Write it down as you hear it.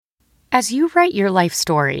As you write your life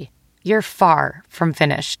story, you're far from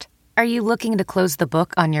finished. Are you looking to close the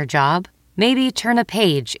book on your job? Maybe turn a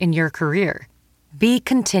page in your career? Be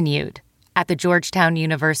continued at the Georgetown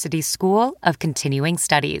University School of Continuing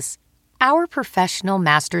Studies. Our professional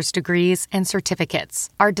master's degrees and certificates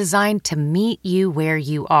are designed to meet you where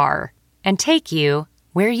you are and take you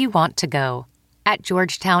where you want to go. At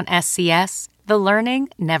Georgetown SCS, the learning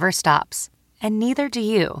never stops, and neither do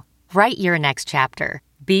you. Write your next chapter.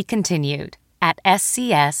 Be continued at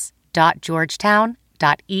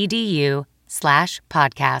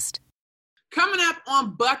scs.georgetown.edu/podcast. Coming up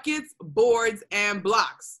on Buckets, Boards, and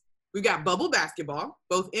Blocks, we've got bubble basketball,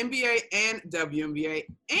 both NBA and WNBA,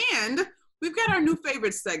 and we've got our new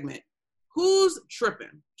favorite segment, Who's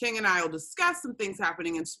Trippin'? King and I will discuss some things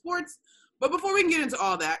happening in sports, but before we can get into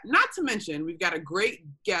all that, not to mention, we've got a great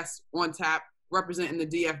guest on tap representing the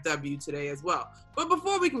DFW today as well. But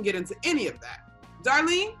before we can get into any of that,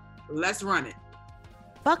 Darlene, let's run it.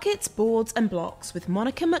 Buckets, Boards and Blocks with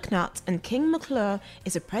Monica McNutt and King McClure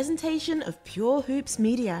is a presentation of Pure Hoops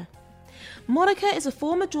Media. Monica is a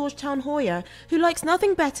former Georgetown Hoya who likes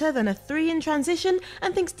nothing better than a 3 in transition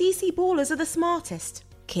and thinks DC ballers are the smartest.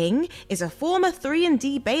 King is a former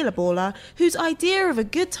 3-and-D Baylor baller whose idea of a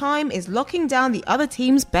good time is locking down the other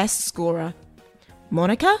team's best scorer.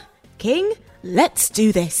 Monica, King, let's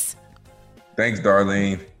do this. Thanks,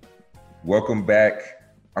 Darlene. Welcome back.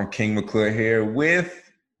 I'm King McClure here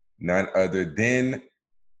with none other than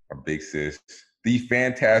our big sis, the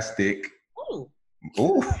fantastic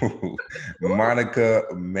Monica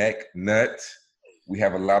McNutt. We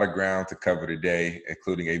have a lot of ground to cover today,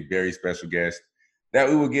 including a very special guest that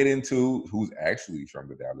we will get into, who's actually from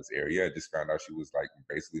the Dallas area. I just found out she was like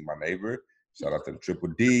basically my neighbor. Shout out to the Triple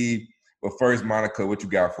D. But first, Monica, what you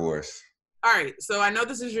got for us? All right, so I know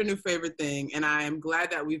this is your new favorite thing, and I am glad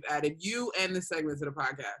that we've added you and the segment to the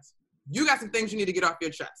podcast. You got some things you need to get off your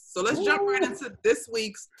chest. So let's jump right into this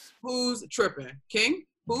week's Who's Trippin'? King,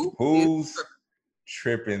 who's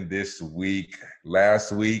tripping this week?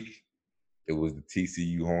 Last week, it was the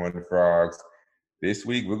TCU Horned Frogs. This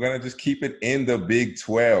week, we're going to just keep it in the Big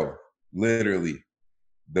 12. Literally,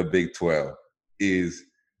 the Big 12 is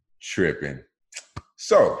tripping.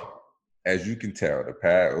 So, as you can tell,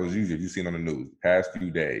 as usual, you've seen on the news, the past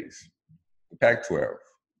few days, the Pac-12,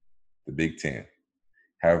 the Big 10,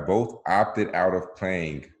 have both opted out of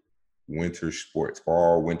playing winter sports,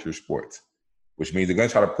 fall winter sports, which means they're going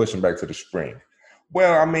to try to push them back to the spring.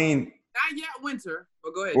 Well, I mean, not yet winter,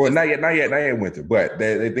 but go ahead. Well, not yet winter, but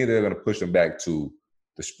they think they're going to push them back to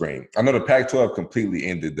the spring. I know the Pac-12 completely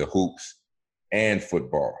ended the hoops and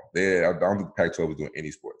football. I don't think the Pac-12 is doing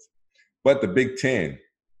any sports. But the Big 10,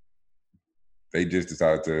 they just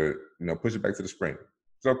decided to, push it back to the spring.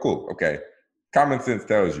 So cool. Okay. Common sense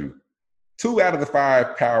tells you 2 out of the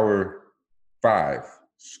 5 Power 5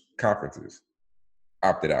 conferences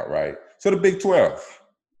opted out, right? So the Big 12.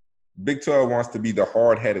 Big 12 wants to be the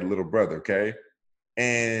hard-headed little brother, okay?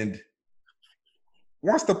 And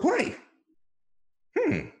wants to play.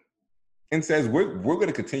 And says, we're going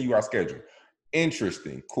to continue our schedule.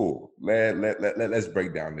 Interesting. Cool. Let's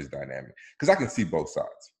break down this dynamic. Because I can see both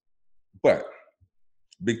sides. But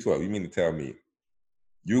Big 12, you mean to tell me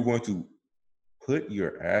you're going to put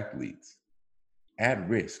your athletes at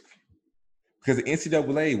risk? Because the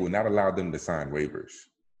NCAA will not allow them to sign waivers.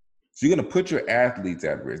 So you're going to put your athletes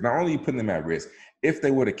at risk. Not only are you putting them at risk, if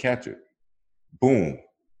they were to catch it, boom,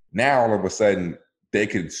 now all of a sudden they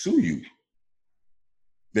could sue you.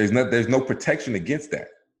 There's no protection against that.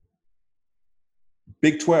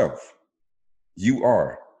 Big 12, you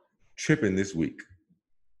are tripping this week.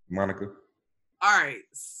 Monica? All right.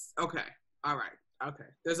 Okay. All right. Okay.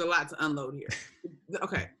 There's a lot to unload here.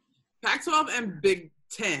 Okay. Pac-12 and Big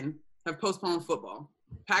 10 have postponed football.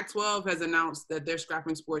 Pac-12 has announced that they're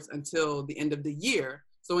scrapping sports until the end of the year.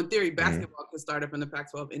 So in theory, basketball can start up in the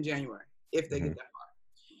Pac-12 in January, if they get that far.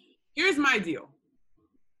 Here's my deal.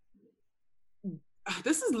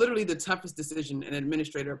 This is literally the toughest decision an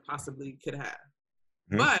administrator possibly could have.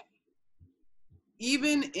 But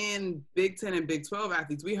even in Big 10 and Big 12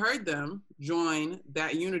 athletes, we heard them join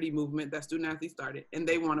that unity movement that student athletes started, and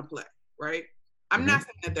they want to play, right? I'm not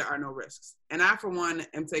saying that there are no risks. And I, for one,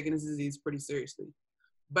 am taking this disease pretty seriously.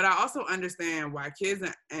 But I also understand why kids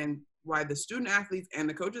and why the student athletes and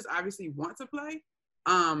the coaches obviously want to play.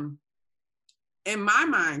 In my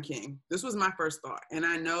mind, King, this was my first thought. And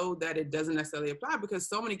I know that it doesn't necessarily apply because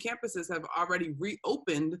so many campuses have already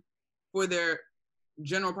reopened for their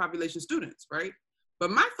general population students, right? But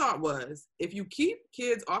my thought was, if you keep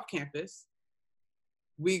kids off campus,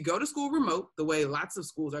 we go to school remote, the way lots of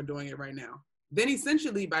schools are doing it right now. then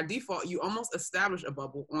essentially by default, you almost establish a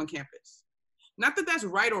bubble on campus. Not that that's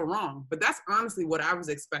right or wrong, but that's honestly what I was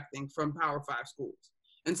expecting from Power 5 schools.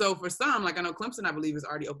 And so for some, like I know Clemson, I believe, is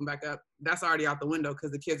already opened back up. That's already out the window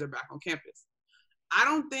because the kids are back on campus. I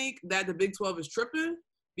don't think that the Big 12 is tripping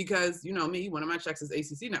because, you know me, one of my checks is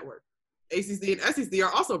ACC Network. ACC and SEC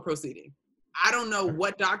are also proceeding. I don't know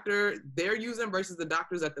what doctor they're using versus the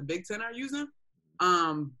doctors that the Big 10 are using.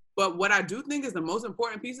 But what I do think is the most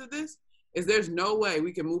important piece of this is there's no way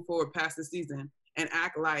we can move forward past the season and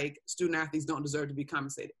act like student athletes don't deserve to be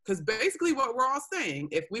compensated. Because basically what we're all saying,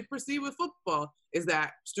 if we proceed with football, is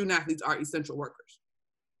that student athletes are essential workers.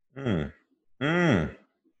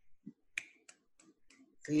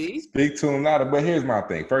 See? Speak to them louder. But here's my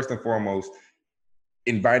thing. First and foremost,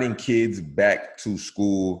 inviting kids back to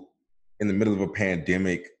school in the middle of a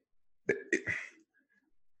pandemic,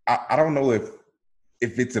 I don't know if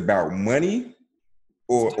it's about money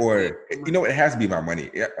or you know, it has to be about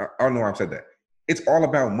money. I don't know why I said that. It's all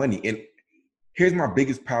about money. And here's my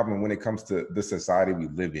biggest problem when it comes to the society we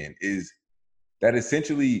live in is that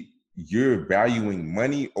essentially you're valuing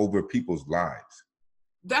money over people's lives.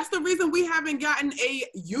 That's the reason we haven't gotten a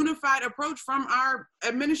unified approach from our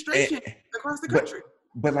administration across the country.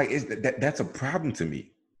 But like, that's a problem to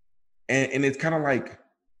me. And it's kind of like,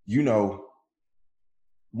 you know,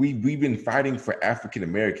 we've been fighting for African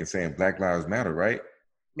Americans, saying Black Lives Matter, right?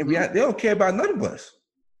 And they don't care about none of us.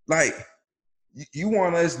 Like, you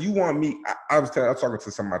want us, you want me. I was talking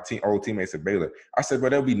to some of my old teammates at Baylor. I said,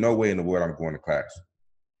 but there'll be no way in the world I'm going to class.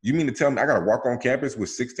 You mean to tell me I got to walk on campus with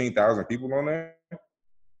 16,000 people on there?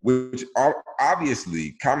 Which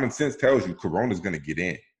obviously common sense tells you Corona's going to get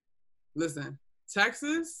in. Listen,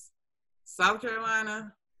 Texas, South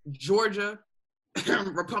Carolina, Georgia,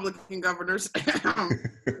 Republican governors,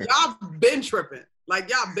 y'all been tripping. Like,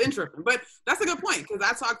 y'all been tripping. But that's a good point because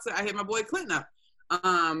I hit my boy Clinton up.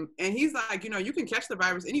 And he's like, you know, you can catch the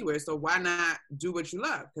virus anywhere, so why not do what you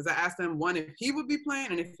love? Because I asked him, one, if he would be playing,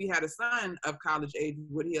 and if he had a son of college age,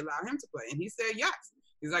 would he allow him to play? And he said yes.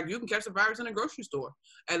 He's like, you can catch the virus in a grocery store.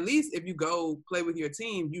 At least if you go play with your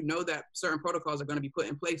team, you know that certain protocols are going to be put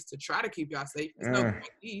in place to try to keep y'all safe. There's no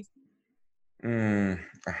guarantees. I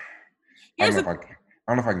don't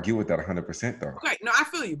know if I can get with that 100% though. Okay, no, I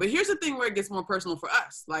feel you. But here's the thing where it gets more personal for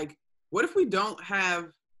us. Like, what if we don't have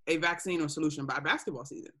a vaccine or solution by basketball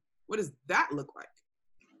season? What does that look like?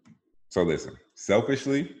 So listen,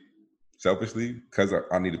 selfishly, because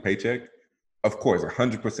I need a paycheck, of course,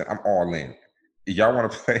 100%, I'm all in. If y'all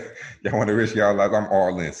want to play, y'all want to risk y'all life, I'm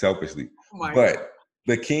all in, selfishly. But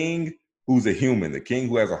the king who's a human, the king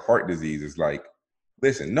who has a heart disease is like,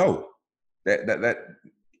 listen, no, that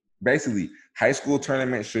basically high school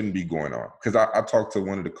tournaments shouldn't be going on. Because I talked to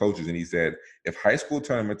one of the coaches and he said, if high school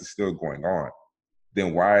tournaments are still going on,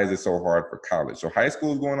 then why is it so hard for college? So high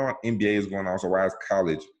school is going on, NBA is going on, so why is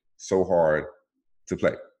college so hard to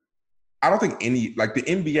play? I don't think the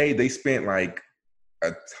NBA, they spent like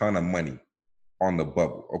a ton of money on the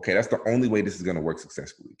bubble, okay? That's the only way this is gonna work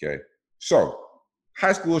successfully, okay? So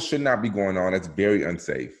high school should not be going on. That's very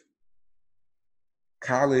unsafe.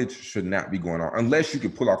 College should not be going on unless you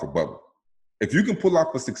can pull off a bubble. If you can pull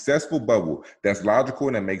off a successful bubble that's logical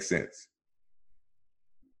and that makes sense,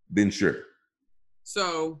 then sure.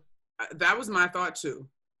 So that was my thought too.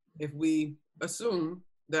 If we assume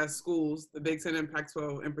that schools, the Big Ten and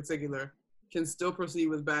Pac-12 in particular, can still proceed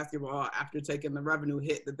with basketball after taking the revenue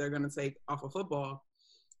hit that they're going to take off of football,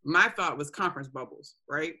 my thought was conference bubbles,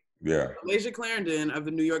 right? Yeah. Layshia Clarendon of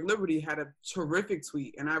the New York Liberty had a terrific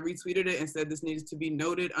tweet, and I retweeted it and said this needs to be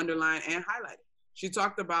noted, underlined, and highlighted. She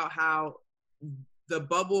talked about how the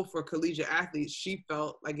bubble for collegiate athletes, she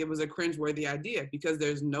felt like it was a cringeworthy idea because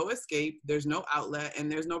there's no escape, there's no outlet,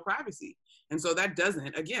 and there's no privacy. And so that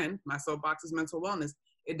doesn't, again, my soapbox is mental wellness,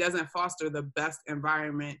 it doesn't foster the best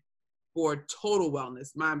environment for total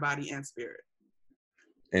wellness, mind, body, and spirit.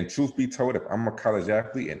 And truth be told, if I'm a college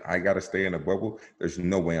athlete and I got to stay in a bubble, there's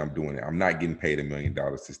no way I'm doing it. I'm not getting paid $1 million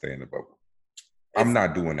to stay in the bubble. I'm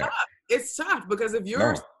not doing that. It's tough because if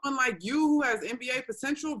you're someone like you who has NBA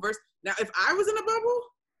potential versus, now if I was in a bubble,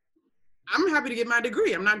 I'm happy to get my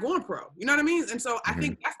degree. I'm not going pro. You know what I mean? And so I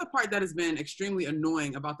think that's the part that has been extremely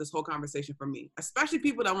annoying about this whole conversation for me, especially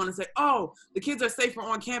people that want to say, oh, the kids are safer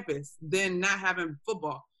on campus than not having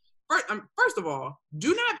football. First of all,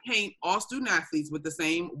 do not paint all student athletes with the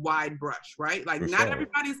same wide brush, right? Like, not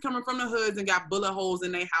everybody's coming from the hoods and got bullet holes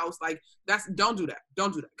in their house. Like, don't do that.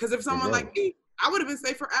 Don't do that. Because if someone like me, I would have been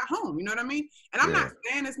safer at home. You know what I mean? And I'm not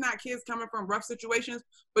saying it's not kids coming from rough situations,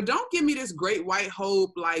 but don't give me this great white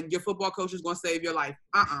hope like your football coach is going to save your life.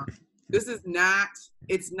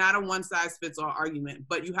 It's not a one-size-fits-all argument,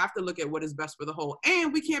 but you have to look at what is best for the whole.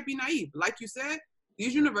 And we can't be naive. Like you said,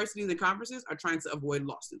 these universities and conferences are trying to avoid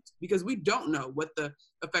lawsuits because we don't know what the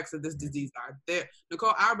effects of this disease are.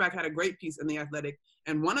 Nicole Auerbach had a great piece in The Athletic,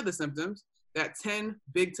 and one of the symptoms that 10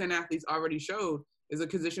 Big Ten athletes already showed is a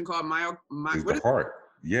condition called heart.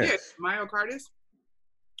 Yes. Myocarditis.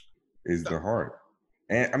 Is the heart.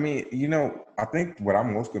 And I mean, I think what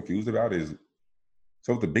I'm most confused about is,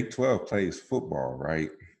 so if the Big 12 plays football, right?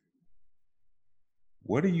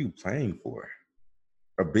 What are you playing for?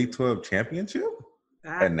 A Big 12 championship?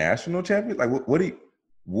 A national champion? Like,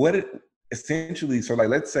 essentially, so like,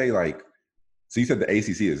 let's say like, so you said the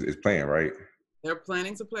ACC is playing, right? They're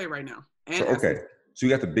planning to play right now. So you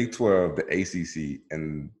got the Big 12, the ACC,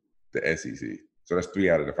 and the SEC. So that's 3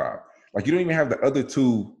 out of the 5. Like, you don't even have the other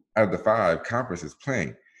 2 out of the 5 conferences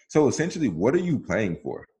playing. So essentially, what are you playing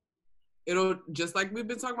for? It'll, just like we've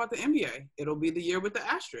been talking about the NBA, it'll be the year with the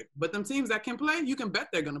asterisk. But them teams that can play, you can bet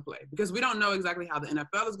they're going to play because we don't know exactly how the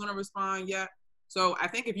NFL is going to respond yet. So I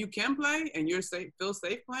think if you can play and you're feel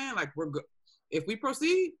safe playing, like, we're good. If we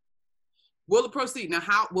proceed, we'll proceed. Now,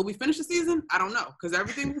 how will we finish the season? I don't know, because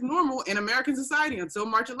everything was normal in American society until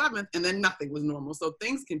March 11th, and then nothing was normal. So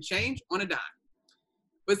things can change on a dime.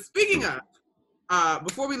 But speaking of,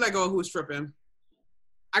 before we let go of who's tripping,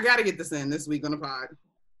 I got to get this in this week on the pod.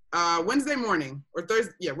 Wednesday morning,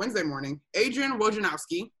 Adrian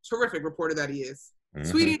Wojnarowski, terrific reporter that he is,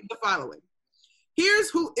 tweeted the following. Here's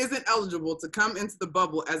who isn't eligible to come into the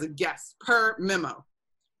bubble as a guest per memo.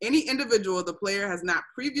 Any individual the player has not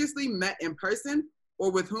previously met in person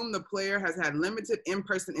or with whom the player has had limited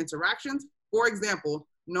in-person interactions, for example,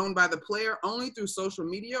 known by the player only through social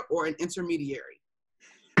media or an intermediary.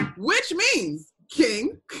 Which means,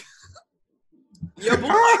 King, your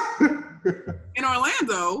boy in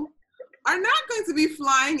Orlando are not going to be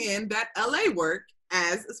flying in that LA work,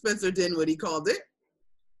 as Spencer Dinwiddie called it,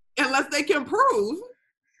 unless they can prove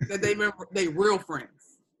that they real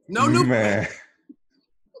friends. No new friends.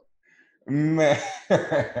 Man,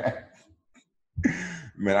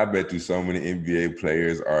 I bet you so many NBA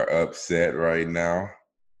players are upset right now.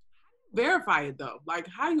 Verify it though. Like,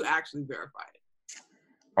 how do you actually verify it?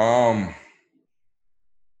 I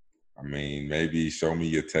mean, maybe show me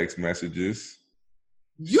your text messages.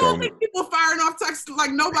 You don't think people firing off texts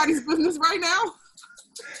like nobody's business right now?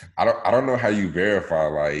 I don't know how you verify,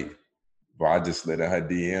 like, but I just slid in her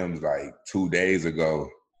DMs like 2 days ago.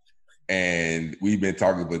 And we've been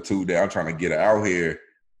talking for 2 days. I'm trying to get her out here.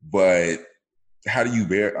 But how do you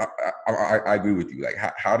verify? I agree with you. Like,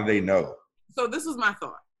 how do they know? So this was my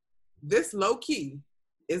thought. This low-key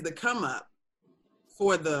is the come-up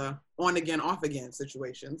for the on-again, off-again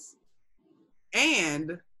situations.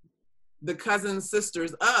 And the cousins,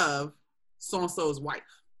 sisters of so-and-so's wife.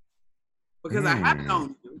 Because I have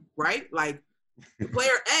known you, right? Like,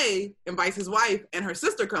 player A invites his wife and her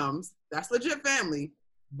sister comes. That's legit family.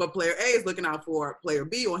 But player A is looking out for player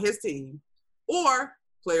B on his team. Or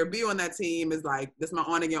player B on that team is like, this is my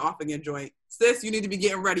on-again, off-again joint. Sis, you need to be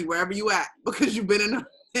getting ready wherever you at because you've been in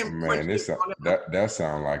Man, that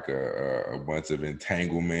sounds like a bunch of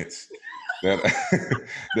entanglements that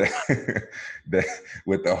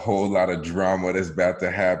with a whole lot of drama that's about to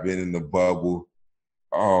happen in the bubble.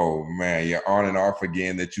 Oh, man, you're on and off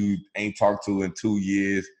again that you ain't talked to in 2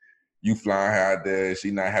 years. You flying her out there, she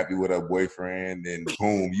not happy with her boyfriend, and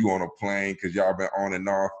boom, you on a plane because y'all been on and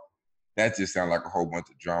off. That just sounds like a whole bunch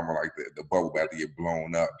of drama, like the bubble about to get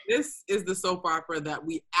blown up. This is the soap opera that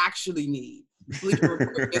we actually need. Bleacher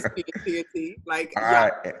Report, TNT. Like,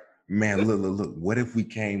 man, look. What if we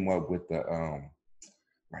came up with the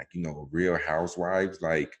Real Housewives,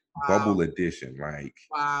 like bubble edition, like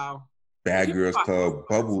Bad Girls Club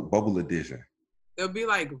bubble edition. They'll be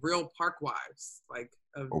like Real Park Wives, like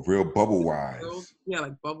real bubble wives.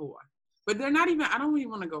 Like bubble wives. But they're not even. I don't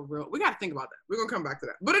even want to go real. We got to think about that. We're gonna come back to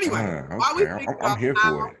that. But anyway, I'm here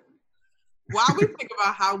for it. While we think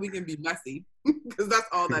about how we can be messy, because that's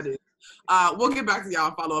all that is. We'll get back to y'all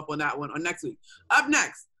and follow up on that one on next week. Up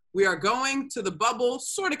next, we are going to the bubble,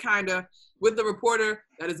 sort of, kind of, with the reporter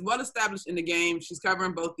that is well established in the game. She's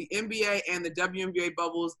covering both the NBA and the WNBA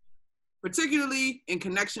bubbles, particularly in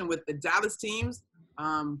connection with the Dallas teams,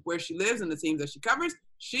 where she lives and the teams that she covers.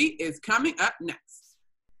 She is coming up next.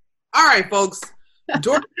 All right, folks.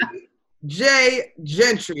 Dorothy J.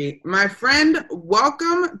 Gentry, my friend,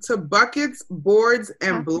 welcome to Buckets, Boards,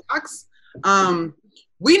 and Blocks.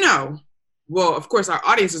 We know, well, of course, our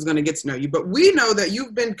audience is going to get to know you, but we know that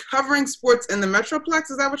you've been covering sports in the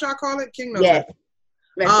Metroplex. Is that what y'all call it? King knows. Yes.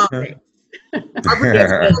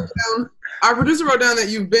 Our producer wrote down that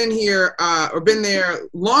you've been here or been there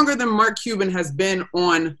longer than Mark Cuban has been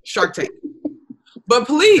on Shark Tank. But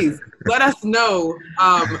please let us know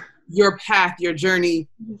your path, your journey,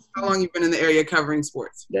 how long you've been in the area covering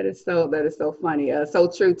sports. That is so funny. So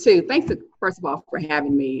true too. Thanks first of all for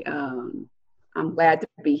having me. I'm glad to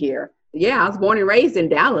be here. Yeah, I was born and raised in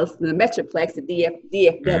Dallas, in the Metroplex, the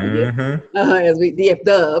DFW,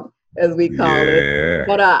 DFW as we call it.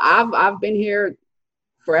 But I've been here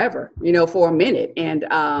forever, for a minute, and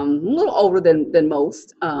a little older than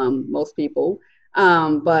most people.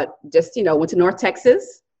 But just went to North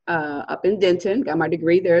Texas, up in Denton, got my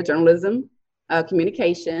degree there, journalism,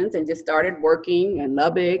 communications, and just started working in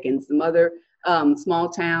Lubbock and some other small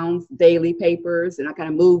towns, daily papers, and I kind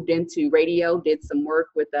of moved into radio, did some work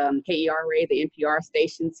with KERA, the NPR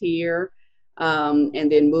stations here,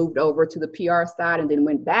 and then moved over to the PR side, and then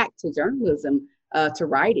went back to journalism, to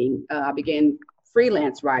writing. I began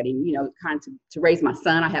freelance writing, kind of to raise my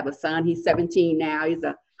son. I have a son, he's 17 now, he's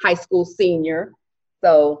a high school senior,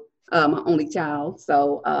 so my only child,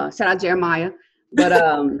 so shout out Jeremiah, but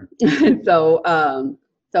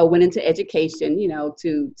so went into education,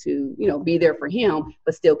 to be there for him,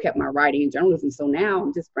 but still kept my writing and journalism. So now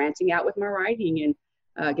I'm just branching out with my writing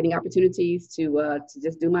and getting opportunities to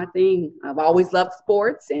just do my thing. I've always loved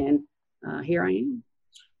sports, and here I am.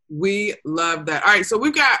 We love that. All right, so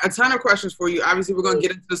we've got a ton of questions for you. Obviously, we're going to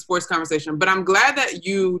get into the sports conversation, but I'm glad that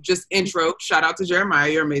you just shout out to Jeremiah,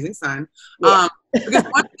 your amazing son. Yeah. Because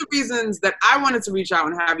one of the reasons that I wanted to reach out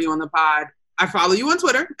and have you on the pod, I follow you on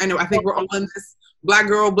Twitter. I think we're all in this Black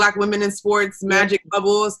girl, Black women in sports, magic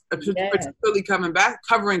bubbles, particularly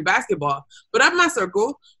covering basketball. But of my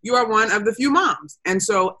circle, you are one of the few moms. And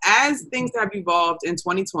so as things have evolved in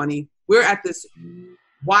 2020, we're at this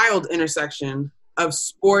wild intersection of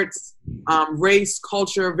sports, race,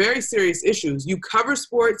 culture, very serious issues. You cover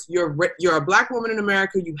sports. You're a Black woman in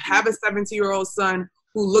America. You have a 17-year-old son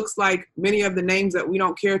who looks like many of the names that we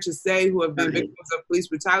don't care to say who have been victims of police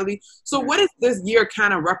brutality. So what has this year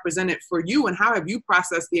kind of represented for you, and how have you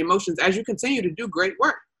processed the emotions as you continue to do great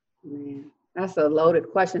work? Man, that's a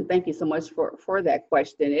loaded question. Thank you so much for that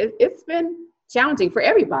question. It's been challenging for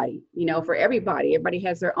everybody, for everybody. Everybody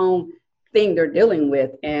has their own thing they're dealing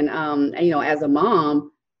with. And as a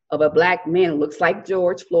mom of a Black man who looks like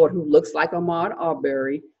George Floyd, who looks like Ahmaud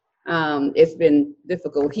Arbery, it's been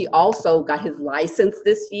difficult. He also got his license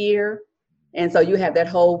this year. And so you have that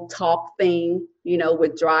whole talk thing,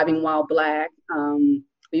 with driving while Black.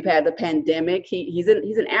 We've had the pandemic. He's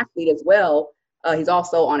an athlete as well. He's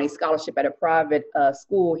also on a scholarship at a private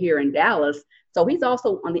school here in Dallas. So he's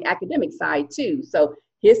also on the academic side too. So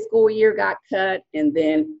his school year got cut, and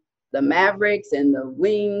then the Mavericks and the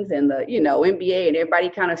Wings and the, NBA and everybody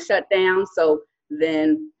kind of shut down. So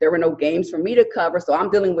then there were no games for me to cover. So I'm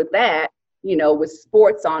dealing with that, with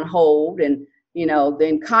sports on hold, and,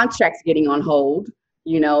 then contracts getting on hold.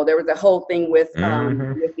 There was a whole thing with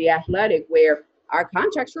the Athletic where our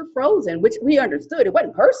contracts were frozen, which we understood. It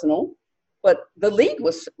wasn't personal, but the league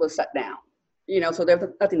was shut down, so there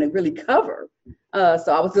was nothing to really cover.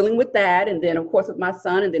 So I was dealing with that. And then, of course, with my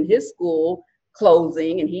son, and then his school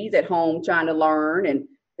closing, and he's at home trying to learn. And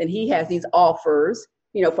then he has these offers,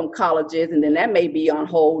 from colleges, and then that may be on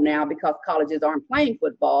hold now because colleges aren't playing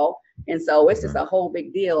football. And so it's just a whole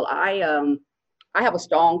big deal. I have a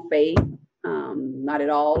strong faith, not at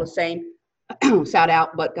all ashamed. Shout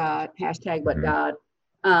out, but God, hashtag, but God.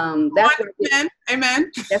 That's where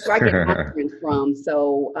Amen. That's where I get my strength from.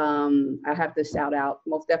 So I have to shout out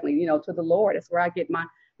most definitely, to the Lord. That's where I get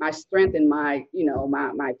my strength and my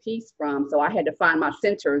peace from. So I had to find my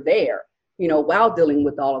center there, while dealing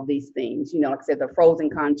with all of these things, like I said, the frozen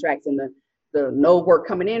contracts and the no work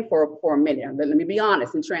coming in for a minute. Let me be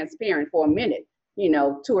honest and transparent for a minute,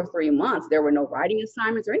 2 or 3 months, there were no writing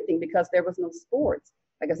assignments or anything because there was no sports.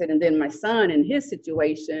 Like I said, and then my son and his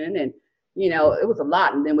situation, and, it was a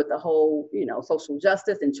lot. And then with the whole, social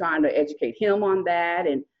justice and trying to educate him on that.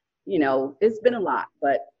 And, it's been a lot,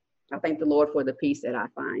 but I thank the Lord for the peace that I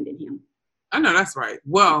find in him. I know that's right.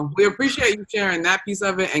 Well, we appreciate you sharing that piece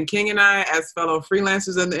of it. And King and I, as fellow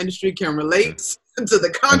freelancers in the industry, can relate to the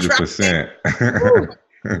contract. 100%.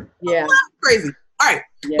 Yeah. Crazy. All right.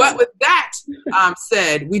 Yeah. But with that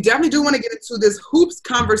said, we definitely do want to get into this hoops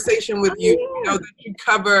conversation with you. You know that you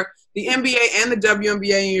cover the NBA and the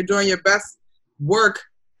WNBA, and you're doing your best work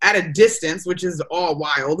at a distance, which is all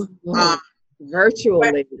wild.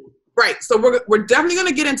 Virtually. Right. So we're definitely going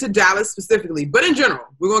to get into Dallas specifically, but in general,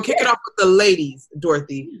 we're going to kick it off with the ladies,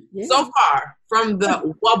 Dorothy. Yeah. So far from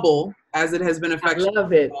the wobble, as it has been affectioned. I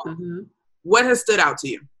love it. What has stood out to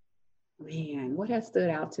you? Man, what has stood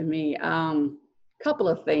out to me? couple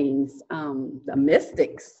of things. The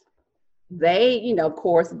Mystics, they, of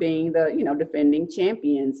course, being the, defending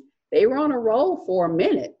champions, they were on a roll for a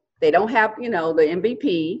minute. They don't have, the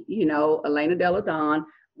MVP, Elena Delle Donne,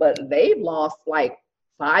 but they've lost like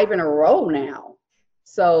 5 in a row now.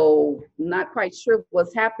 So not quite sure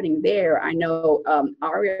what's happening there. I know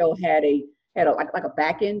Ariel had a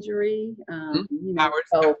back injury.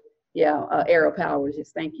 So yeah, Ariel Powers,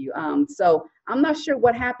 yes, thank you. So I'm not sure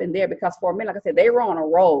what happened there, because for a minute, like I said, they were on a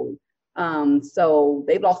roll. So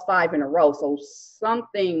they've lost 5 in a row. So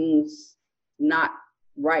something's not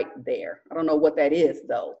right there. I don't know what that is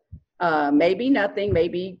though. Maybe nothing,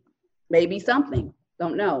 maybe something.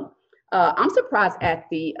 Don't know. I'm surprised at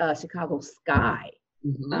the Chicago Sky.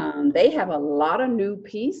 Mm-hmm. They have a lot of new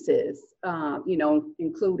pieces,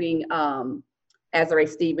 including Azurá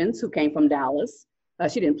Stevens, who came from Dallas.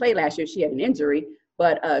 She didn't play last year. She had an injury,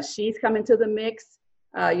 but she's coming to the mix.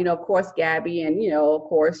 Of course, Gabby and,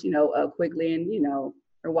 Quigley and,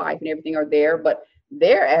 her wife and everything are there. But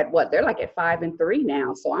they're at they're like at 5-3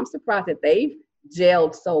 now. So I'm surprised that they've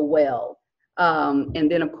gelled so well. And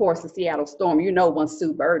then, of course, the Seattle Storm, once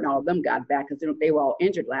Sue Bird and all of them got back, because they were all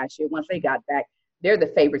injured last year, once they got back, they're the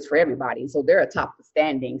favorites for everybody. So they're atop the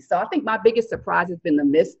standings. So I think my biggest surprise has been the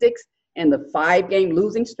Mystics and the 5-game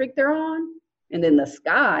losing streak they're on. And then the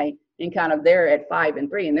Sky, and kind of they're at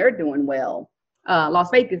 5-3 and they're doing well. Las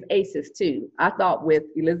Vegas Aces too. I thought with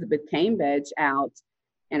Elizabeth Cambage out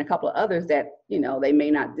and a couple of others that, they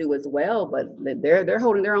may not do as well, but they're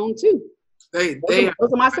holding their own too. Those are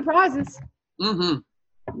my surprises. Mm-hmm.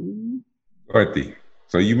 Mm-hmm. Dorothy,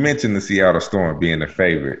 so you mentioned the Seattle Storm being the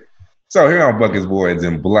favorite. So here on Buckets, Boards,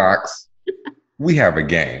 and Blocks, we have a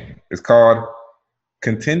game. It's called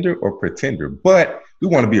Contender or Pretender, but we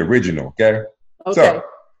want to be original, okay? Okay. So,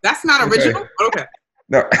 that's not original? Okay.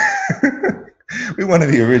 No. We want to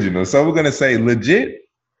be original. So we're going to say legit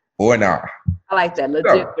or not. I like that,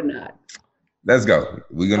 legit or not. Let's go.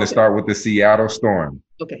 We're going to start with the Seattle Storm.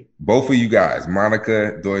 Okay. Both of you guys,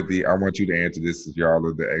 Monica, Dorothy, I want you to answer this since y'all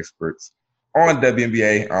are the experts on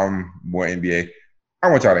WNBA. I'm more NBA. I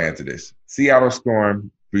want y'all to answer this. Seattle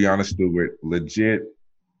Storm, Breanna Stewart, legit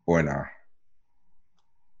or not?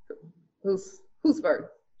 Who's first?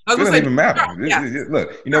 It doesn't even matter. Yeah.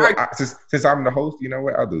 Look, you know what? Since I'm the host, you know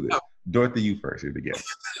what? I'll do this. Dorothy, you first. You're the guest.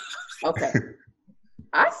 Okay.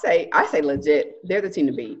 I say legit. They're the team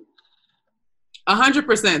to beat.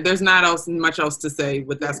 100%. There's not much else to say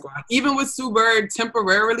with that squad. Even with Sue Bird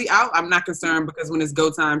temporarily out, I'm not concerned, because when it's go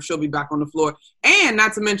time, she'll be back on the floor. And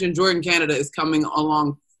not to mention, Jordan Canada is coming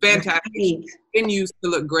along fantastic. She continues to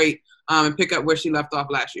look great and pick up where she left off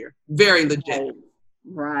last year. Very legit.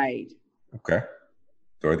 Right. Okay.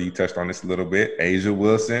 Dorothy, you touched on this a little bit. A'ja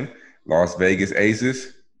Wilson, Las Vegas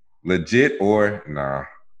Aces, legit or nah?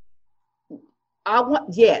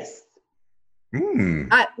 Yes.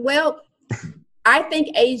 Well, I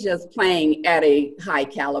think Asia's playing at a high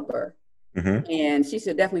caliber, and she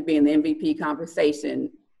should definitely be in the MVP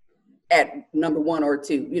conversation at number 1 or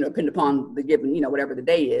 2, depending upon the given, whatever the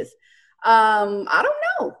day is. I don't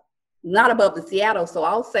know. Not above the Seattle, so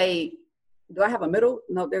I'll say, do I have a middle?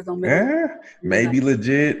 No, there's no middle. Yeah, maybe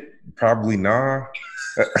legit, probably nah.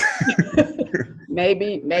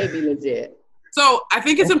 maybe legit. So I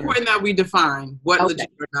think it's important that we define what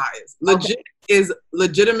legit or not is. Legit is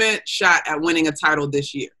legitimate shot at winning a title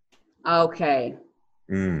this year. Okay.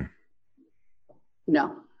 No.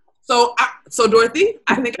 So Dorothy,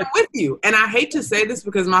 I think I'm with you. And I hate to say this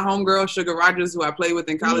because my homegirl, Sugar Rogers, who I played with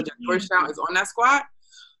in college at Georgetown, is on that squad.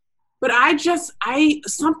 But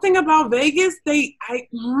something about Vegas, they haven't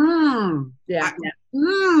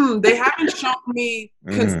shown me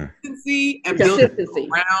consistency and building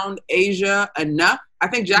around A'ja enough. I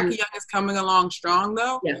think Jackie Young is coming along strong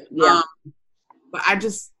though. Yeah. But I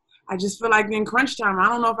just feel like in crunch time, I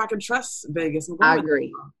don't know if I can trust Vegas. I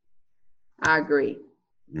agree.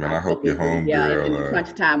 Man, I hope your homegirl. Yeah, in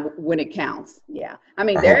crunch time when it counts. Yeah. I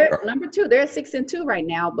mean, they're number 2. They're 6-2 right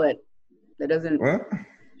now, but that doesn't. Well.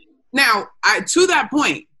 Now, to that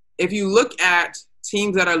point, if you look at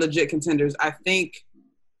teams that are legit contenders, I think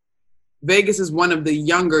Vegas is one of the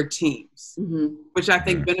younger teams, which I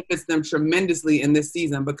think benefits them tremendously in this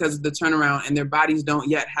season because of the turnaround, and their bodies don't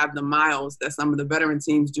yet have the miles that some of the veteran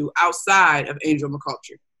teams do outside of Angel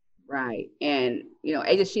McCoughtry. Right. And,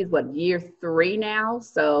 A'ja, she's year 3 now.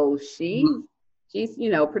 So she's,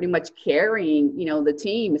 pretty much carrying, the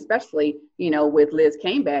team, especially, with Liz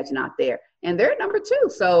Cambage not there. And they're number 2.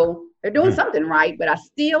 So they're doing something right. But I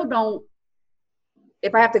still don't,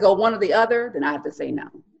 if I have to go one or the other, then I have to say no.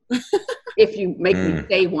 If you make me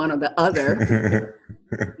say one or the other,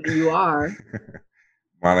 you are.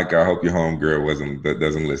 Monica, I hope your homegirl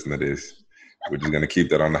doesn't listen to this. We're just gonna keep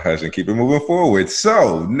that on the hush and keep it moving forward.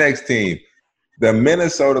 So, next team, the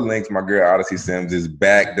Minnesota Lynx. My girl Odyssey Sims is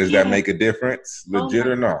back. Does that make a difference, legit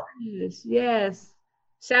or not? Yes.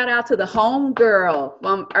 Shout out to the homegirl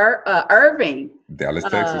from Irving, Dallas,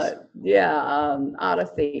 Texas.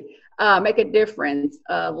 Odyssey. Make a difference.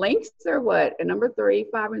 Lynx are what? Number 3,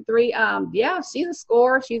 5-3. Yeah, she's a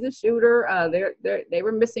scorer. She's a shooter. They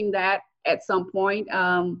were missing that at some point.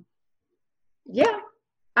 Yeah,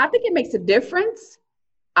 I think it makes a difference.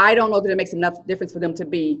 I don't know that it makes enough difference for them to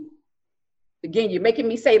be. Again, you're making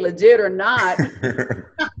me say legit or not.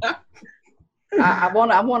 I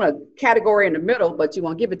want a category in the middle, but you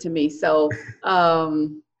won't give it to me. So I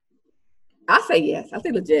say yes. I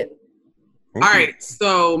say legit. All right.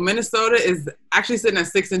 So Minnesota is actually sitting at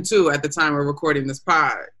 6-2 at the time we're recording this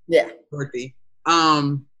pod. Yeah. Dorothy.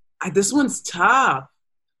 This one's tough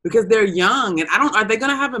because they're young, and are they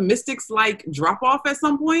gonna have a Mystics like drop off at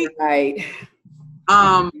some point? Right.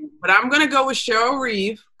 But I'm gonna go with Cheryl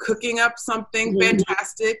Reeve cooking up something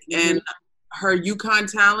fantastic and her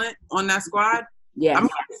UConn talent on that squad. Yeah. I'm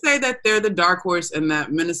gonna say that they're the dark horse and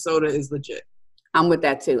that Minnesota is legit. I'm with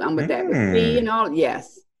that too. I'm with that. With me and all,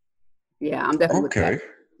 yes. Yeah, I'm definitely with that.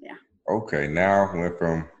 Yeah. Okay, now I went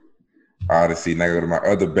from Odyssey. Now I go to my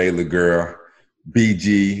other Baylor girl,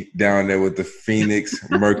 BG, down there with the Phoenix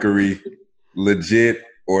Mercury. Legit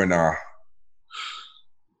or nah?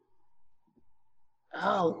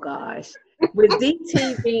 Oh gosh, with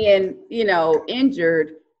DT being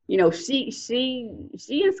injured, she and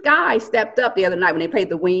Sky stepped up the other night when they played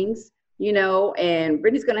the Wings, and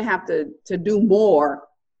Brittany's gonna have to do more,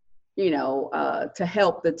 to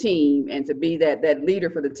help the team and to be that leader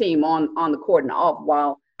for the team on the court and off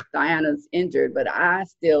while Diana's injured. But I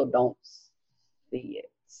still don't see it.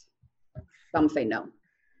 So I'm gonna say no.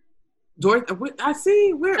 Dorothy, I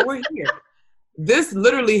see we're here. This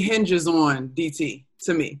literally hinges on DT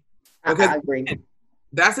to me. Because I agree.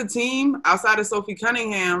 That's a team outside of Sophie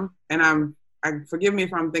Cunningham, and forgive me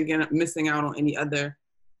if I'm thinking missing out on any other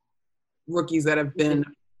rookies that have been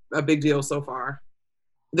a big deal so far.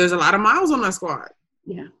 There's a lot of miles on that squad.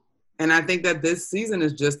 Yeah. And I think that this season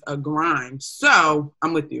is just a grind. So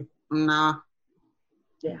I'm with you. Nah.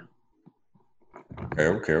 Yeah.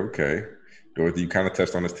 Okay. Dorothy, you kind of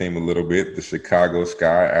touched on this team a little bit. The Chicago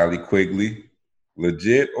Sky, Allie Quigley.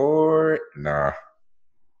 Legit or nah?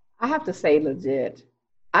 I have to say legit.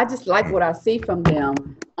 I just like what I see from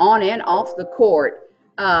them on and off the court.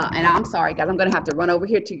 And I'm sorry, guys, I'm going to have to run over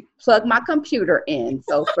here to plug my computer in.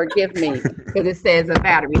 So forgive me because it says the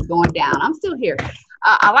battery's going down. I'm still here.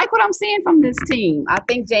 I like what I'm seeing from this team. I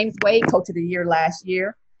think James Wade, coach of the year last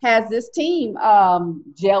year, has this team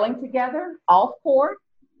gelling together off court,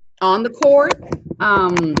 on the court.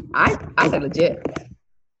 I say legit.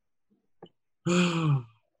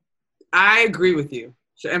 I agree with you.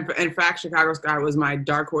 In fact, Chicago Sky was my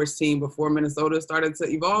dark horse team before Minnesota started to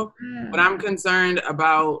evolve. But I'm concerned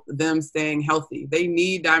about them staying healthy. They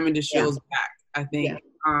need Diamond DeShields back, I think.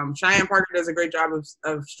 Yeah. Cheyenne Parker does a great job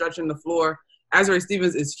of stretching the floor. Azurá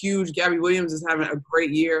Stevens is huge. Gabby Williams is having a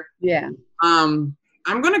great year. Yeah. I'm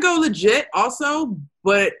going to go legit also,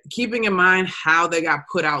 but keeping in mind how they got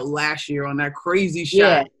put out last year on that crazy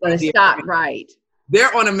shot. Yeah, the shot, right.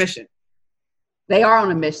 They're on a mission. They are on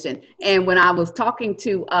a mission. And when I was talking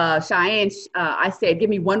to Cheyenne, I said, give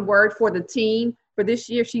me one word for the team for this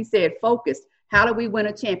year. She said, focus. How do we win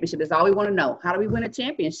a championship? That's all we want to know. How do we win a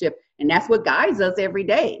championship? And that's what guides us every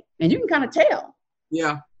day. And you can kind of tell.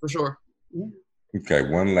 Yeah, for sure. Yeah. Okay,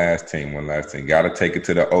 one last team. Got to take it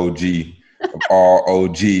to the OG of all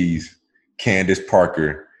OGs, Candace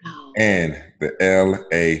Parker and the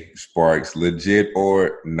LA Sparks. Legit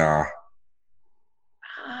or nah?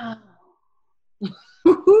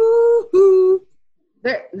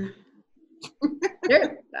 They're,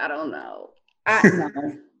 I don't know. I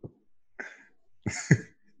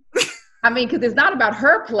mean, because it's not about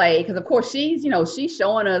her play. Because of course she's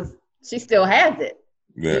showing us she still has it.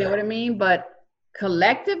 Yeah. You know what I mean? But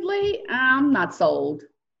collectively, I'm not sold.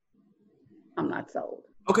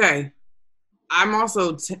 Okay, I'm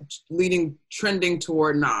also trending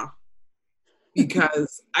toward nah.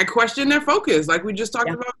 Because I question their focus, like we just talked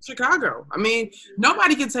about Chicago. I mean,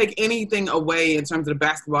 nobody can take anything away in terms of the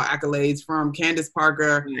basketball accolades from Candace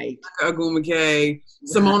Parker, Agumake,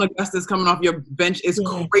 Simone Augustus coming off your bench is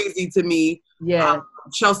crazy to me. Yeah,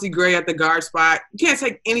 Chelsea Gray at the guard spot. You can't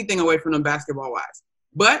take anything away from them basketball-wise.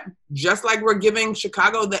 But just like we're giving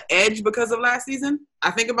Chicago the edge because of last season,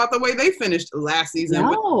 I think about the way they finished last season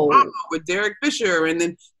with Derek Fisher, and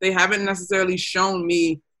then they haven't necessarily shown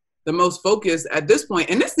me the most focused at this point.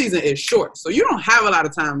 And this season is short, so you don't have a lot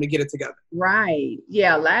of time to get it together. Right.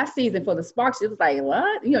 Yeah. Last season for the Sparks, it was like,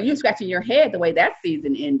 what? You know, you're scratching your head the way that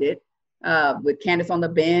season ended with Candace on the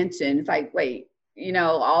bench. And it's like, wait, you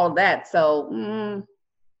know, all of that. So,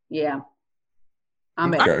 yeah.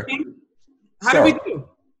 I'm Okay. in. How do we do?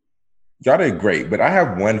 Y'all did great, but I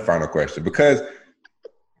have one final question, because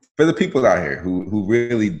for the people out here who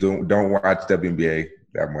really don't watch WNBA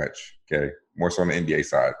that much, okay, more so on the NBA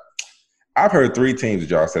side, I've heard 3 teams that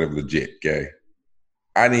y'all said are legit, okay?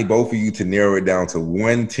 I need both of you to narrow it down to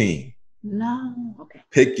one team. No. Okay.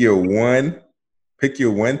 Pick your one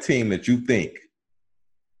team that you think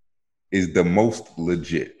is the most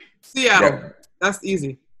legit. Seattle. That's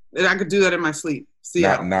easy. I could do that in my sleep.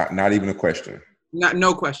 Seattle. Not even a question.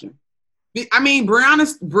 No question. I mean,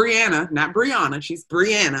 Brianna, not Brianna. She's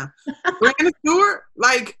Brianna. Brianna Stewart,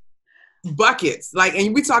 like, buckets. Like,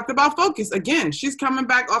 and we talked about focus. Again, she's coming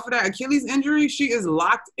back off of that Achilles injury. She is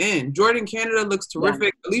locked in. Jordan Canada looks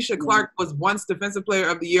terrific. Yeah. Alicia Clark was once Defensive Player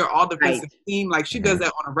of the Year, all defensive team. Like, she does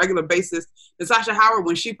that on a regular basis. Natasha Howard,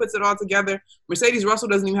 when she puts it all together, Mercedes Russell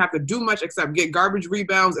doesn't even have to do much except get garbage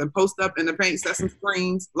rebounds and post up in the paint, set some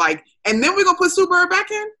screens. Like, and then we're going to put Sue Bird back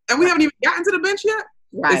in, and we haven't even gotten to the bench yet.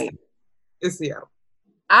 Right. It's Seattle.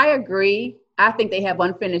 I agree. I think they have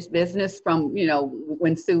unfinished business from, you know,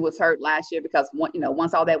 when Sue was hurt last year, because, you know,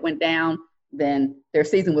 once all that went down, then their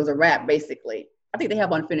season was a wrap, basically. I think they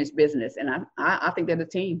have unfinished business, and I think they're the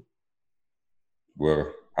team.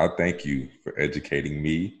 Well, I thank you for educating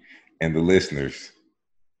me and the listeners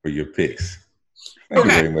for your picks. Thank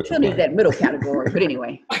you very much. Still need that middle category, but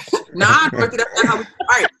anyway. That's not how we, all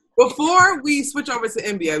right. Before we switch over to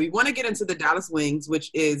NBA, we want to get into the Dallas Wings,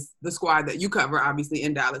 which is the squad that you cover, obviously,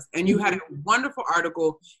 in Dallas. And you had a wonderful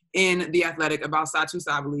article in The Athletic about Satou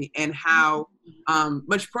Sabally and how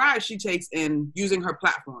much pride she takes in using her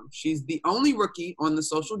platform. She's the only rookie on the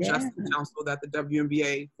Social Justice Council that the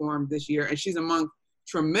WNBA formed this year, and she's among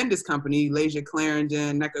tremendous company, Layshia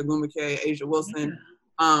Clarendon, Nneka Ogwumike, A'ja Wilson.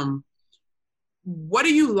 What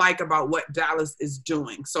do you like about what Dallas is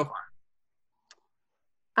doing so far?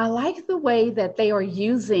 I like the way that they are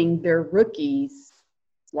using their rookies,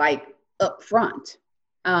 like, up front.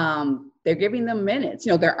 They're giving them minutes.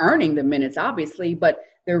 You know, they're earning the minutes, obviously, but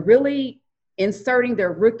they're really inserting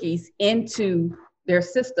their rookies into their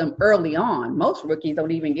system early on. Most rookies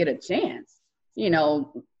don't even get a chance, you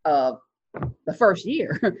know, the first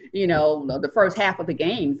year, you know, the first half of the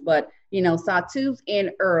games. But, you know, Satou's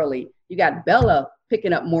in early. You got Bella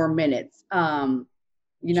picking up more minutes.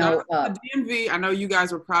 You know, shout out to the DMV. I know you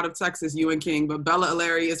guys were proud of Texas, you and King, but Bella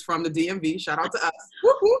Alarie is from the DMV. Shout out to us.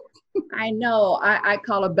 I know. I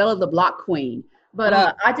call her Bella the Block Queen, but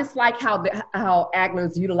I just like how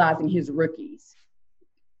Agler's utilizing his rookies.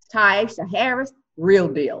 Tyisha Harris, real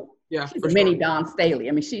deal. Yeah, she's a mini Dawn Staley.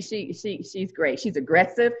 I mean, she's great. She's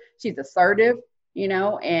aggressive. She's assertive. You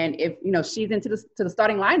know, and if you know she's into the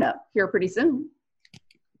starting lineup here pretty soon.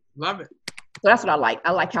 Love it. So that's what I like.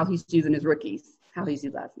 I like how he's using his rookies. How he's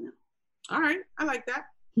utilizing them. All right. I like that.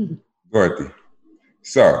 Dorothy.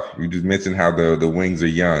 So you just mentioned how the Wings are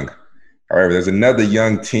young. However, there's another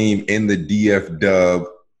young team in the DF Dub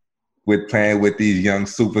with playing with these young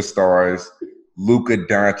superstars, Luka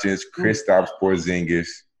Doncic, Kristaps Porzingis.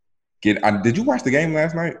 Did you watch the game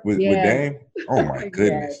last night with Dame? Oh my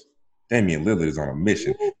goodness. Damian Lillard is on a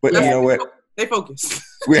mission. But you know what? Stay focused.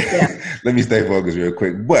 Let me stay focused real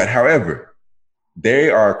quick. But however, they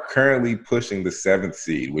are currently pushing the 7th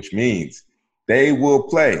seed, which means they will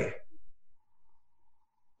play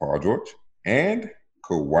Paul George and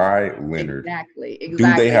Kawhi Leonard. Exactly.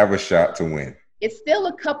 Do they have a shot to win? It's still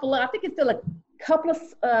a couple of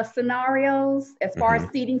scenarios as far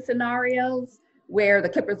as seeding scenarios where the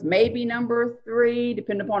Clippers may be number 3,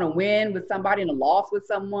 depending upon a win with somebody and a loss with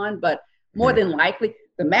someone. But more than likely,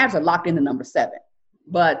 the Mavs are locked into number 7.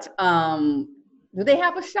 But do they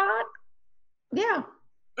have a shot? Yeah,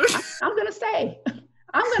 I'm going to say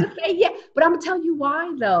yeah, but I'm going to tell you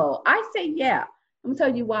why, though. I say yeah. I'm going to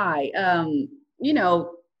tell you why. You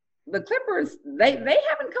know, the Clippers, they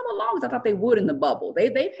haven't come along as I thought they would in the bubble.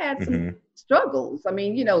 They've had some struggles. I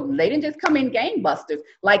mean, you know, they didn't just come in gangbusters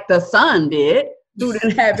like the Sun did, who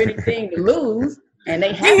didn't have anything to lose. And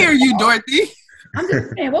they I hear you, Dorothy. I'm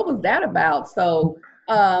just saying, what was that about? So,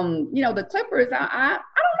 you know, the Clippers, I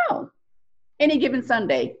don't know. Any given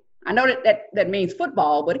Sunday. I know that means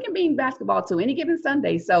football, but it can mean basketball too, any given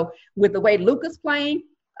Sunday. So with the way Luka's playing,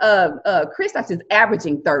 Kristaps is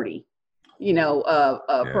averaging 30, you know,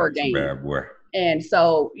 per game. Bad boy. And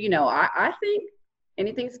so, you know, I think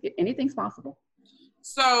anything's possible.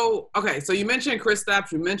 So, okay, so you mentioned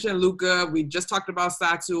Kristaps, you mentioned Luka. We just talked about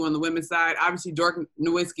Satu on the women's side. Obviously, Dirk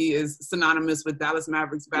Nowitzki is synonymous with Dallas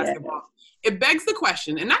Mavericks basketball. Yeah. It begs the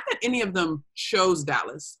question, and not that any of them chose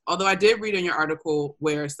Dallas, although I did read in your article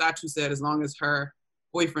where Satu said as long as her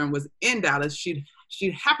boyfriend was in Dallas, she'd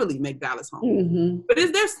happily make Dallas home. Mm-hmm. But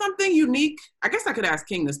is there something unique? I guess I could ask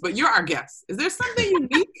King this, but you're our guest. Is there something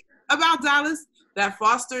unique about Dallas that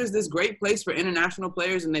fosters this great place for international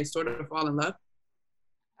players and they sort of fall in love?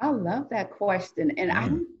 I love that question, and I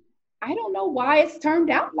don't know why it's turned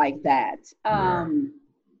out like that. It's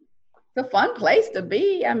a fun place to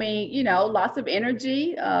be. I mean, you know, lots of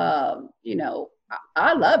energy. You know,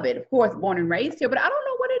 I love it. Of course, born and raised here, but I don't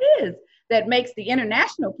know what it is that makes the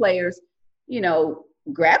international players, you know,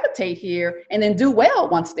 gravitate here and then do well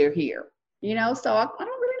once they're here. You know, so I don't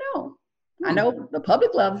really know. I know the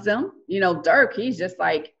public loves them. You know, Dirk, he's just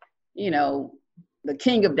like, you know, the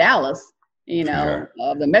king of Dallas. You know,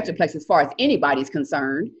 the Metroplex as far as anybody's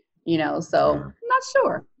concerned, you know, so I'm not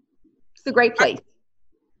sure. It's a great place.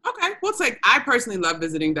 Okay. Well, I personally love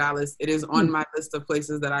visiting Dallas. It is on my list of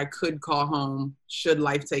places that I could call home should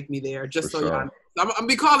life take me there, just so y'all know. I'm going to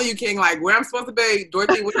be calling you, King, like, where I'm supposed to be,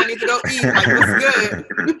 Dorothy, where I need to go eat, like, what's good?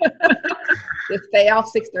 Just stay off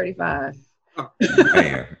 635. Oh.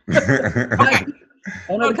 Man.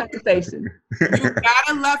 Another conversation. You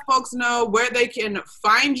gotta let folks know where they can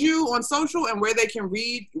find you on social and where they can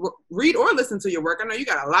read or listen to your work. I know you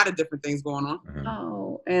got a lot of different things going on.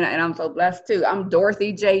 Oh, and I'm so blessed too. I'm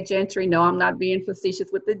Dorothy J. Gentry. No, I'm not being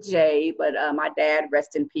facetious with the J, but my dad,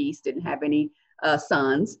 rest in peace, didn't have any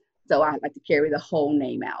sons, so I like to carry the whole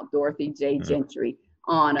name out. Dorothy J. Gentry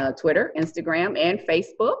on Twitter, Instagram, and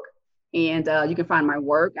Facebook. And you can find my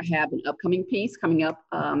work. I have an upcoming piece coming up.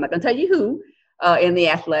 I'm not gonna tell you who. In The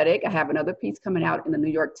Athletic. I have another piece coming out in the New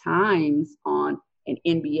York Times on an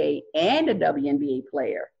NBA and a WNBA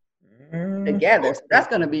player together. So that's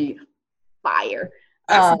going to be fire.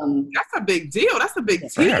 That's a big deal. That's a big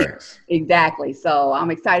team. Exactly. So I'm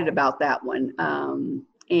excited about that one.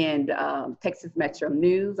 And Texas Metro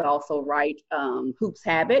News. I also write Hoops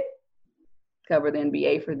Habit, cover the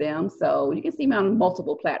NBA for them. So you can see me on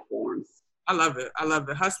multiple platforms. I love it. I love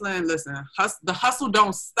it. Hustling. Listen, the hustle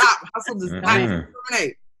don't stop. Hustle does not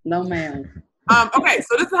discriminate. No, ma'am. Okay,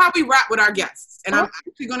 so this is how we wrap with our guests. And I'm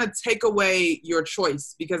actually going to take away your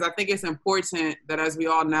choice because I think it's important that as we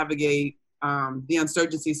all navigate the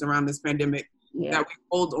uncertainty surrounding this pandemic, that we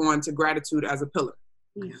hold on to gratitude as a pillar.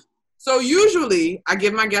 Yeah. So usually I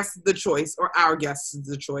give my guests the choice, or our guests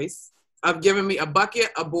the choice, of giving me a bucket,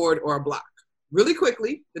 a board, or a block. Really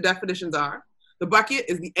quickly, the definitions are: the bucket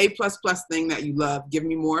is the A++ thing that you love. Give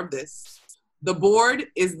me more of this. The board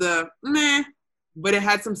is the meh, but it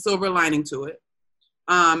had some silver lining to it.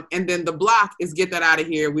 And then the block is get that out of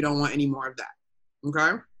here. We don't want any more of that.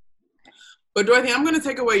 Okay? But Dorothy, I'm going to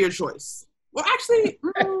take away your choice. Well, actually,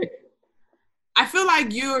 I feel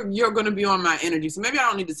like you're going to be on my energy, so maybe I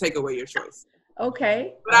don't need to take away your choice.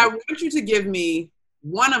 Okay. But I want you to give me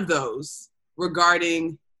one of those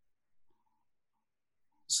regarding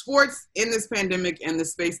sports in this pandemic and the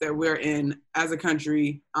space that we're in as a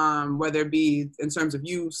country, whether it be in terms of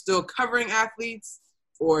you still covering athletes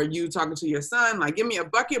or you talking to your son. Like, give me a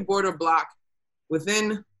bucket, board, or block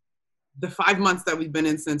within the 5 months that we've been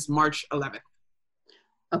in since March 11th.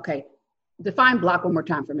 Okay. Define block one more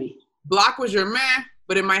time for me. Block was your meh,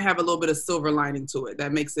 but it might have a little bit of silver lining to it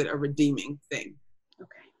that makes it a redeeming thing.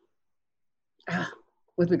 Okay.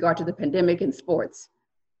 With regard to the pandemic and sports.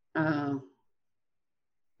 And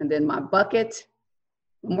then my bucket,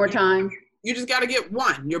 one more time. You just got to get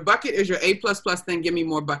one. Your bucket is your A++ thing. Give me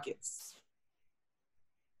more buckets.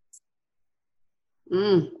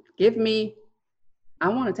 Give me, I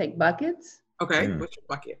want to take buckets. Okay, what's your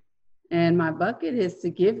bucket? And my bucket is to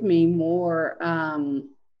give me more,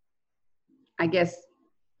 I guess,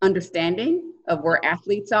 understanding of where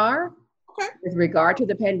athletes are with regard to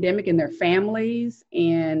the pandemic and their families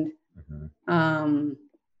and,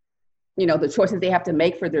 you know, the choices they have to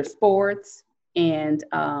make for their sports and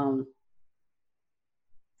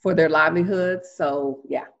for their livelihoods. So,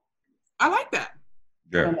 yeah. I like that.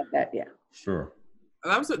 Yeah. I like that, yeah. Sure.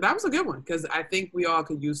 That was a good one because I think we all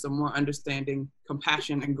could use some more understanding,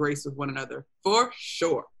 compassion, and grace with one another for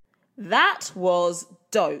sure. That was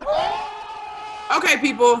dope. Okay,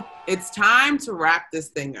 people, it's time to wrap this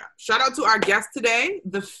thing up. Shout out to our guest today,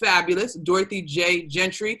 the fabulous Dorothy J.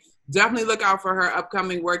 Gentry. Definitely look out for her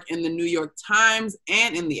upcoming work in the New York Times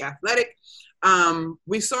and in The Athletic.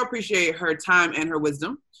 We so appreciate her time and her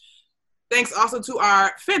wisdom. Thanks also to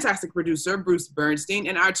our fantastic producer, Bruce Bernstein,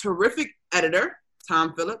 and our terrific editor,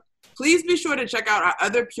 Tom Phillip. Please be sure to check out our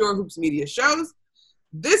other Pure Hoops Media shows.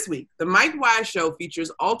 This week, the Mike Wise Show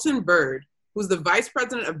features Alton Bird, who's the Vice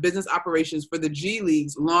President of Business Operations for the G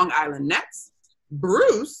League's Long Island Nets.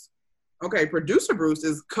 Bruce, producer Bruce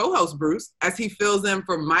is co-host Bruce as he fills in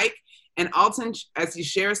for Mike and Alton as he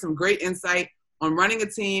shares some great insight on running a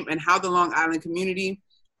team and how the Long Island community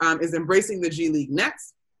is embracing the G League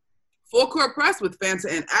Nets. Full Court Press with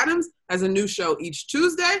Fanta and Adams has a new show each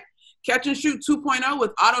Tuesday. Catch and Shoot 2.0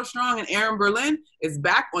 with Otto Strong and Aaron Berlin is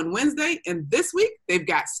back on Wednesday. And this week, they've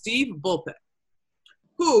got Steve Bulpett,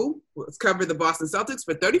 who has covered the Boston Celtics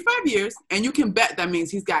for 35 years. And you can bet that means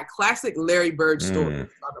he's got classic Larry Bird stories to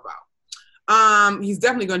talk about. He's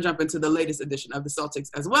definitely going to jump into the latest edition of the Celtics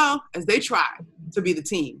as well as they try to be the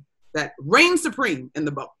team that reigns supreme in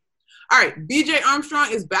the bubble. All right, BJ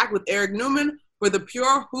Armstrong is back with Eric Newman for the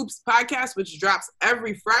Pure Hoops podcast, which drops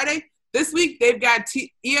every Friday. This week, they've got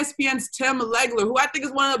ESPN's Tim Legler, who I think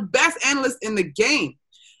is one of the best analysts in the game.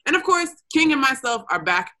 And of course, King and myself are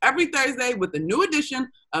back every Thursday with a new edition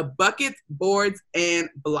of Buckets, Boards, and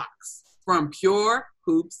Blocks from Pure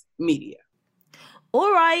Hoops Media.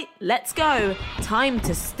 All right, let's go. Time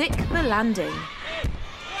to stick the landing.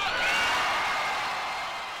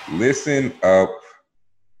 Listen up,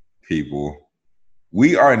 people.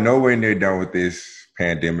 We are nowhere near done with this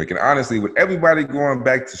pandemic. And honestly, with everybody going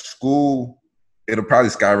back to school, it'll probably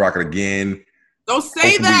skyrocket again. Don't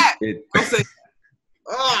say that. Don't say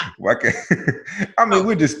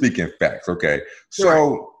we're just speaking facts, okay?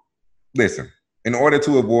 So, listen, in order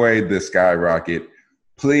to avoid the skyrocket,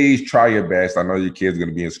 please try your best. I know your kids are going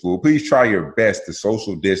to be in school. Please try your best to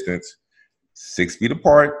social distance 6 feet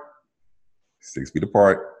apart. 6 feet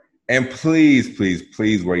apart. And please, please,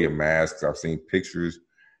 please wear your masks. I've seen pictures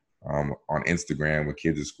on Instagram with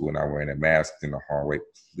kids at school not wearing their masks in the hallway.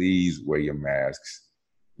 Please wear your masks.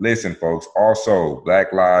 Listen, folks, also,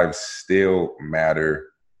 Black lives still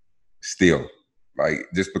matter still. Like,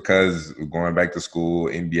 just because we're going back to school,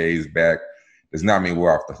 NBA is back, does not mean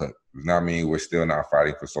we're off the hook. Does not mean we're still not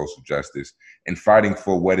fighting for social justice and fighting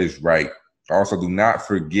for what is right. Also, do not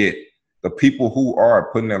forget the people who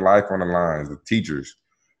are putting their life on the lines, the teachers,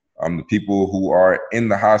 the people who are in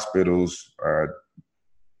the hospitals,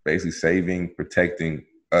 basically saving, protecting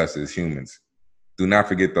us as humans. Do not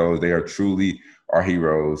forget those. They are truly our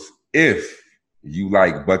heroes. If you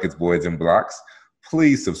like Buckets, Boards, and Blocks,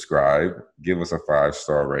 please subscribe. Give us a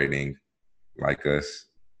 5-star rating. Like us.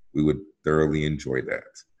 We would thoroughly enjoy that.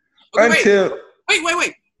 Okay,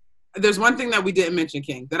 wait. There's one thing that we didn't mention,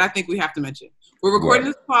 King, that I think we have to mention. We're recording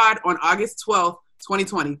this pod on August 12th,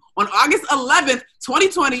 2020. On August 11th,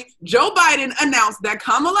 2020, Joe Biden announced that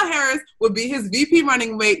Kamala Harris would be his VP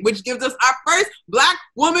running mate, which gives us our first Black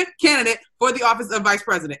woman candidate for the office of vice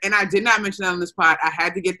president. And I did not mention that on this pod. I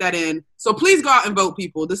had to get that in. So please go out and vote,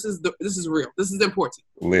 people. This is real. This is important.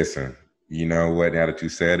 Listen, you know what? Now that you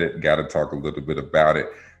said it, got to talk a little bit about it.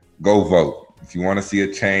 Go vote. If you want to see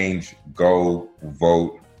a change, go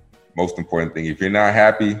vote. Most important thing, if you're not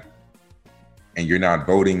happy and you're not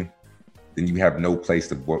voting, then you have no place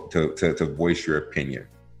to voice your opinion.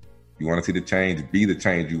 You want to see the change, be the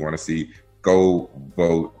change you want to see, go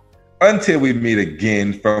vote. Until we meet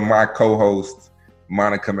again, from my co-host,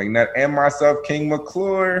 Monica McNutt, and myself, King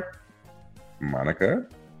McClure. Monica?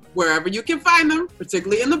 Wherever you can find them,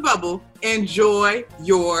 particularly in the bubble, enjoy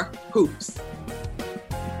your hoops.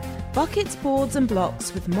 Buckets, Boards and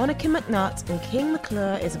Blocks with Monica McNutt and King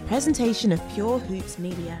McClure is a presentation of Pure Hoops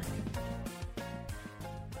Media.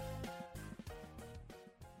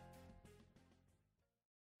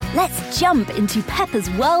 Let's jump into Peppa's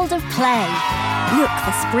world of play. Look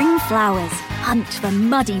for spring flowers, hunt for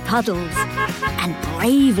muddy puddles, and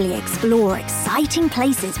bravely explore exciting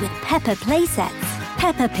places with Peppa Playsets.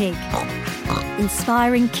 Peppa Pig,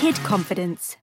 inspiring kid confidence.